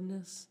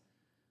goodness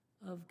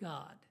of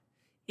God.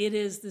 It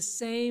is the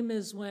same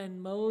as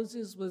when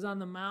Moses was on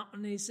the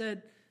mountain. He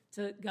said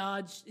to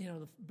God,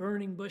 the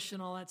burning bush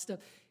and all that stuff,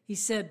 he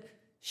said,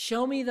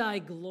 show me thy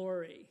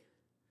glory.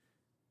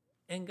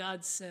 And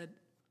God said,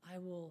 I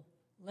will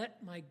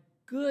let my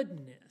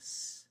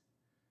goodness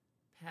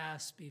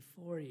pass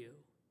before you.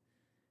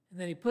 And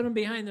then he put him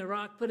behind the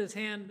rock, put his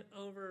hand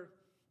over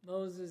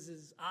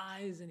Moses'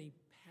 eyes, and he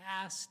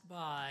passed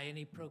by and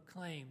he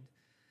proclaimed,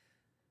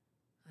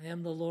 I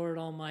am the Lord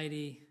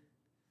Almighty,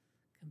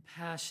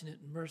 compassionate,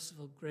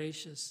 merciful,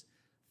 gracious,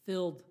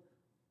 filled,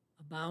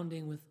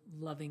 abounding with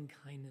loving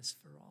kindness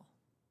for all.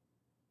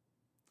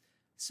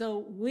 So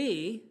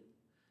we,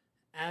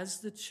 as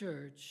the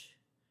church,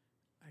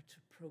 are to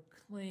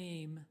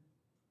proclaim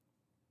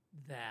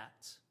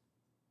that.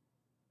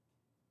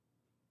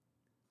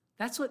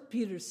 That's what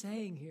Peter's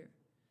saying here.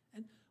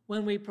 And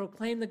when we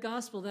proclaim the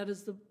gospel, that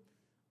is the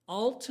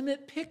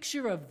ultimate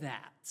picture of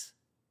that.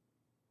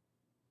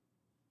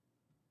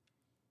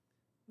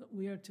 But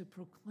we are to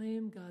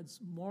proclaim God's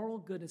moral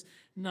goodness,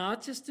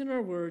 not just in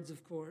our words,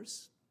 of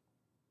course,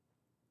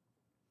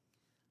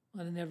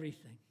 but in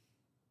everything,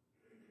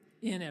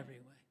 in every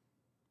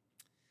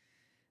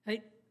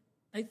way.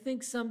 I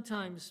think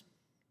sometimes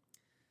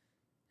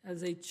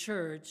as a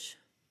church,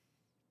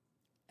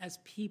 as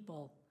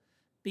people,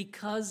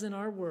 because in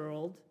our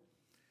world,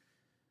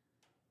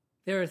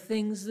 there are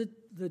things that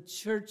the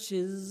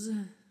churches,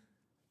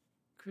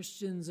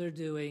 Christians are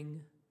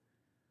doing,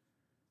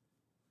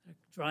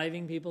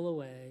 driving people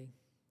away,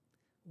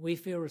 we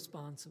feel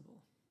responsible.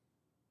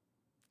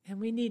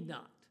 And we need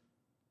not.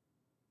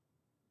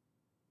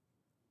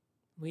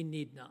 We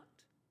need not.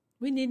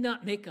 We need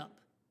not make up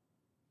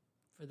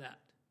for that.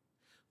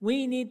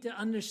 We need to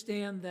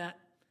understand that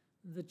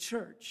the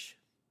church,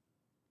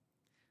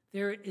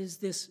 there is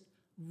this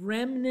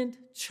remnant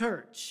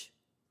church,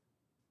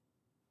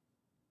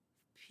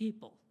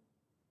 people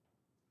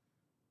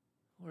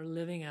who are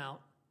living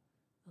out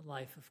the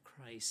life of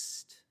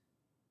Christ.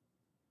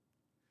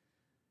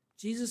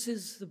 Jesus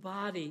is the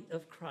body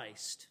of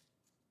Christ.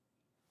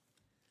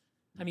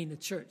 The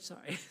church,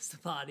 is the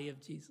body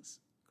of Jesus,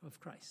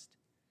 of Christ.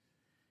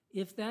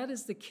 If that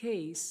is the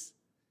case,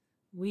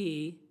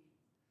 we,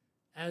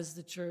 as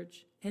the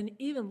church, and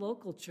even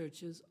local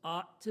churches,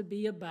 ought to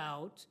be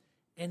about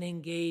and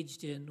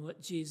engaged in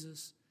what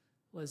Jesus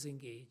was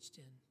engaged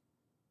in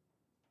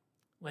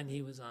when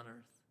he was on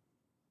earth.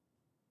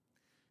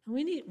 And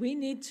we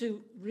need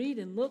to read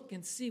and look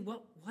and see,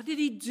 what did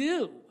he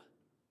do?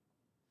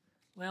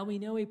 Well, we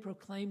know he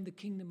proclaimed the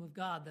kingdom of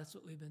God. That's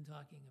what we've been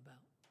talking about.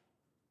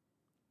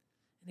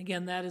 And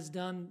again, that is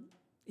done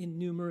in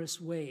numerous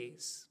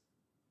ways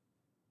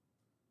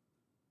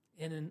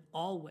and in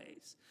all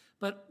ways.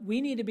 But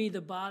we need to be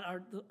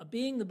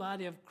being the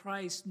body of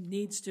Christ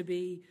needs to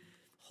be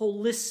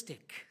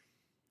holistic,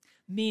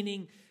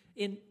 meaning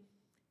in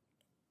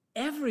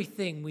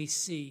everything we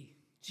see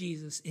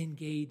Jesus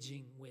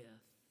engaging with,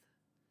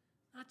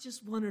 not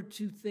just one or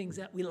two things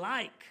that we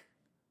like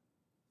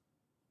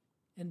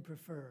and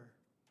prefer.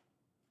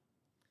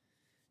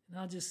 And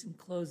I'll just, in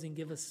closing,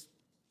 give us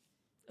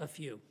a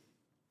few.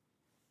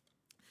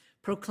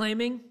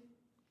 Proclamation,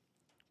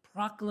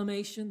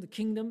 the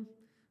kingdom,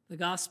 the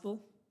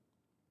gospel.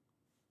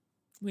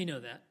 We know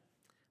that.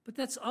 But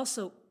that's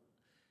also,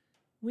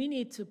 we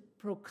need to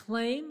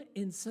proclaim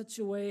in such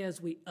a way as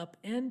we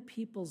upend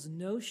people's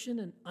notion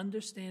and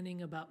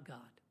understanding about God.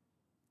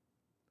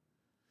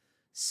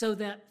 So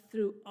that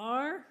through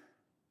our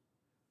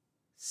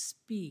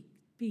speaking,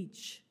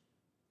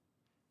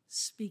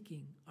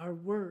 our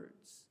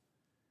words,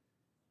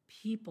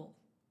 people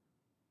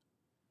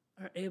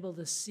are able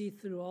to see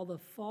through all the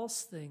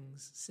false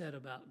things said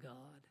about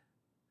God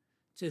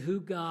to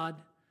who God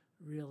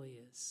really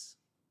is.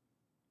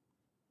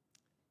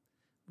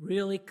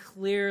 Really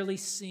clearly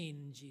seen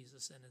in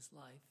Jesus and his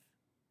life,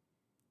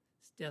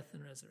 his death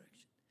and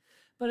resurrection.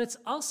 But it's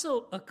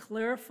also a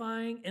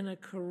clarifying and a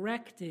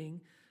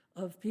correcting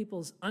of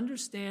people's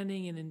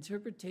understanding and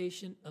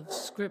interpretation of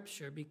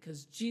Scripture,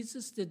 because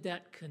Jesus did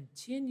that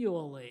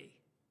continually.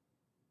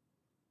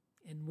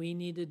 And we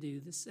need to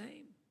do the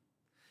same.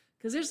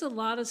 Because there's a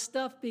lot of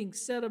stuff being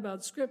said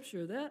about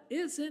Scripture that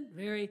isn't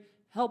very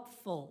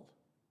helpful.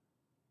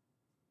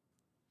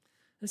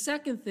 The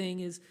second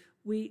thing is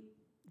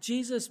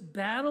Jesus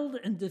battled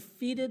and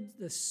defeated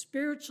the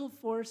spiritual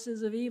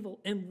forces of evil,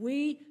 and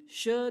we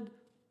should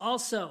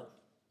also.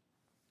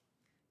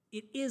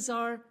 It is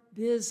our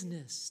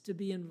business to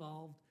be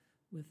involved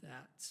with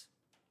that.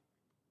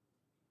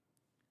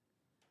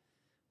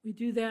 We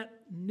do that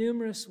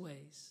numerous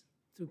ways,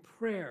 through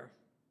prayer,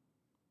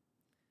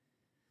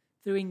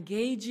 through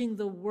engaging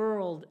the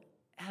world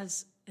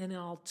as an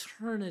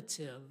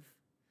alternative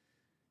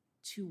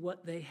to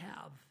what they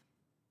have.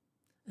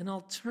 An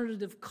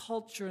alternative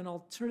culture, an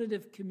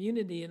alternative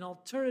community, an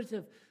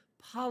alternative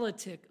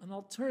politic, an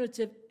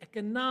alternative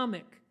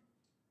economic.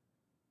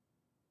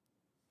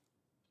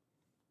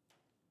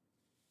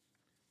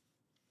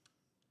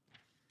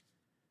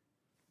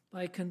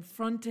 By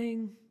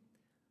confronting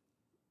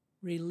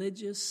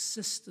religious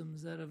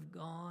systems that have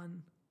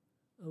gone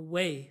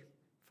away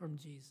from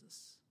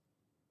Jesus.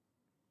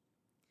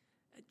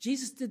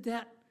 Jesus did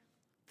that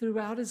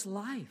throughout his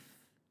life.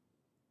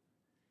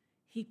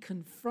 He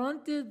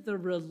confronted the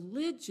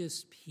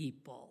religious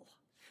people.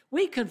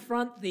 We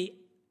confront the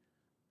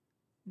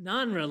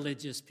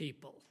non-religious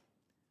people.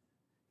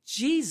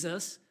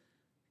 Jesus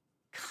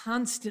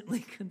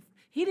constantly,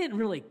 he didn't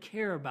really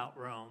care about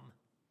Rome.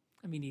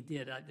 He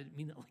did. I didn't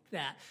mean it like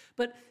that.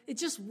 But it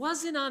just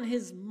wasn't on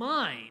his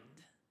mind.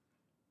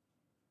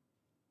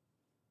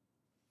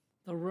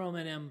 The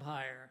Roman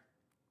Empire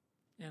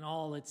and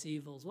all its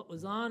evils. What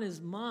was on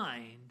his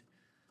mind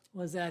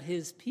was that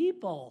his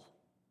people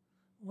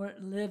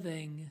weren't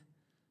living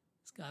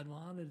as God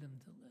wanted them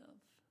to live.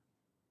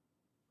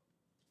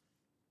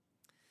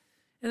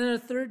 And then a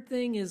third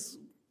thing is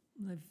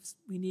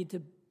we need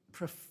to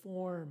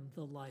perform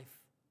the life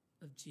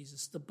of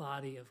Jesus, the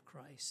body of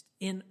Christ,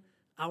 in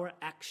our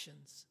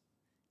actions.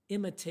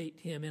 Imitate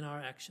him in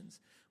our actions.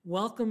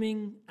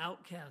 Welcoming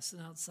outcasts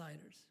and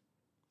outsiders.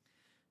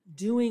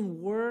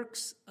 Doing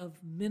works of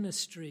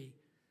ministry,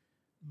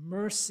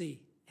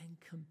 mercy, and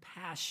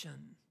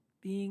compassion.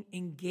 Being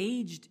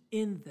engaged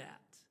in that.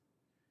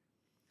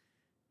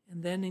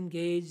 And then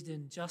engaged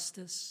in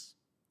justice,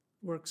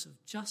 works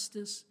of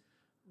justice,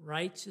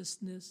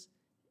 righteousness,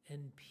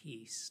 and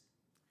peace.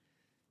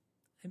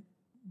 And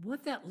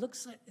what that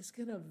looks like is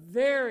going to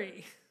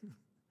vary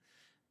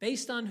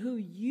based on who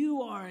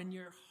you are and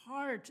your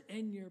heart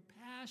and your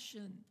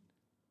passion.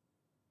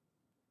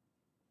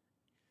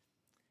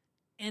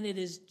 And it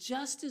is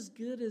just as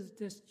good as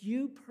just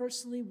you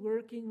personally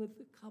working with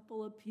a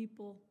couple of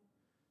people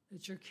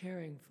that you're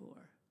caring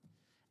for,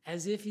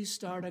 as if you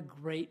start a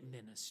great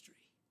ministry.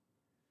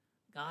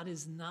 God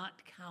is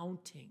not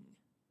counting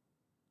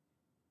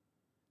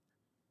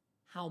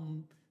how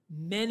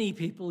many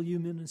people you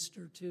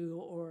minister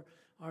to or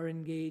are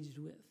engaged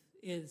with.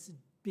 It's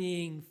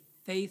being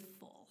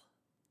faithful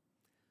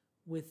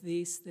with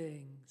these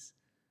things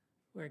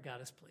where God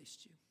has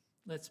placed you.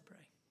 Let's pray.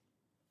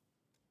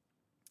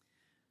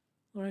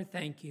 Lord, I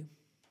thank you.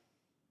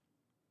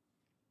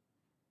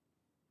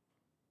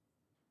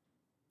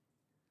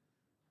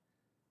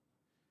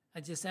 I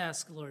just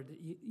ask, Lord, that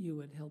you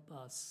would help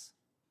us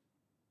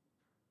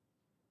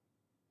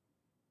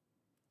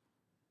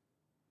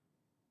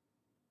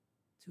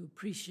to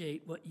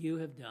appreciate what you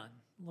have done.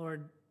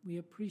 Lord, we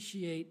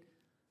appreciate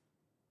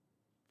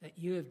that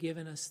you have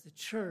given us the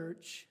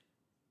church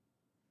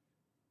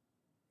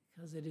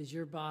because it is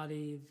your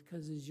body,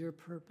 because it is your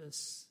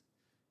purpose,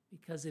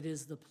 because it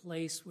is the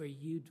place where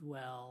you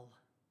dwell.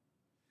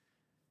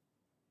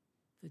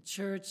 The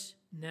church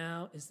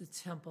now is the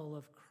temple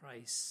of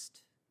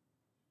Christ,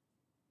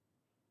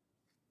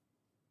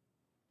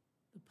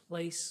 the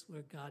place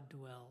where God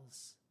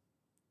dwells.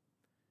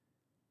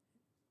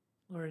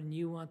 Lord, and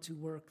you want to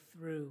work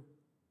through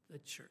the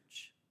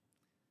church.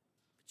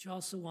 But you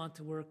also want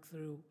to work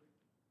through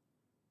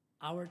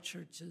our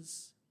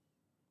churches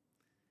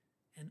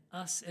and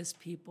us as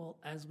people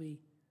as we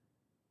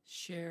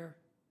share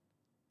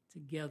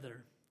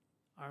together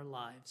our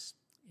lives.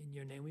 In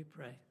your name we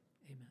pray.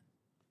 Amen.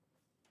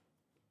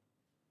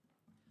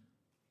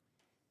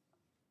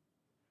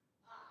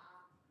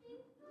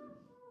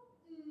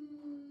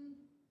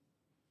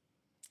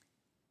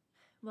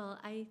 Well,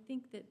 I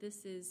think that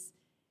this is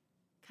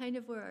kind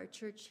of where our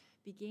church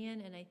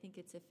began, and I think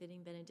it's a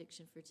fitting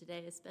benediction for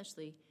today,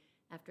 especially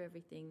after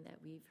everything that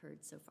we've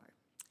heard so far.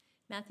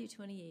 Matthew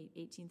 28,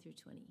 18 through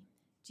 20.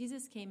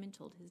 Jesus came and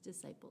told his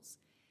disciples,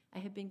 I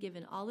have been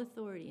given all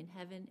authority in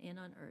heaven and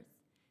on earth.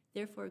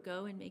 Therefore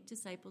go and make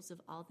disciples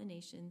of all the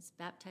nations,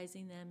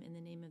 baptizing them in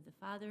the name of the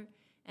Father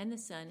and the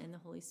Son and the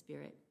Holy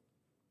Spirit.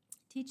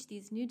 Teach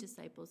these new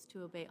disciples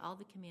to obey all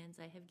the commands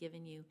I have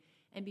given you,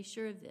 and be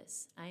sure of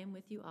this, I am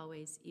with you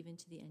always, even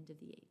to the end of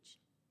the age.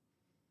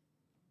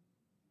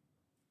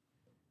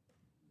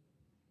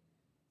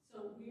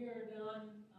 So we are done.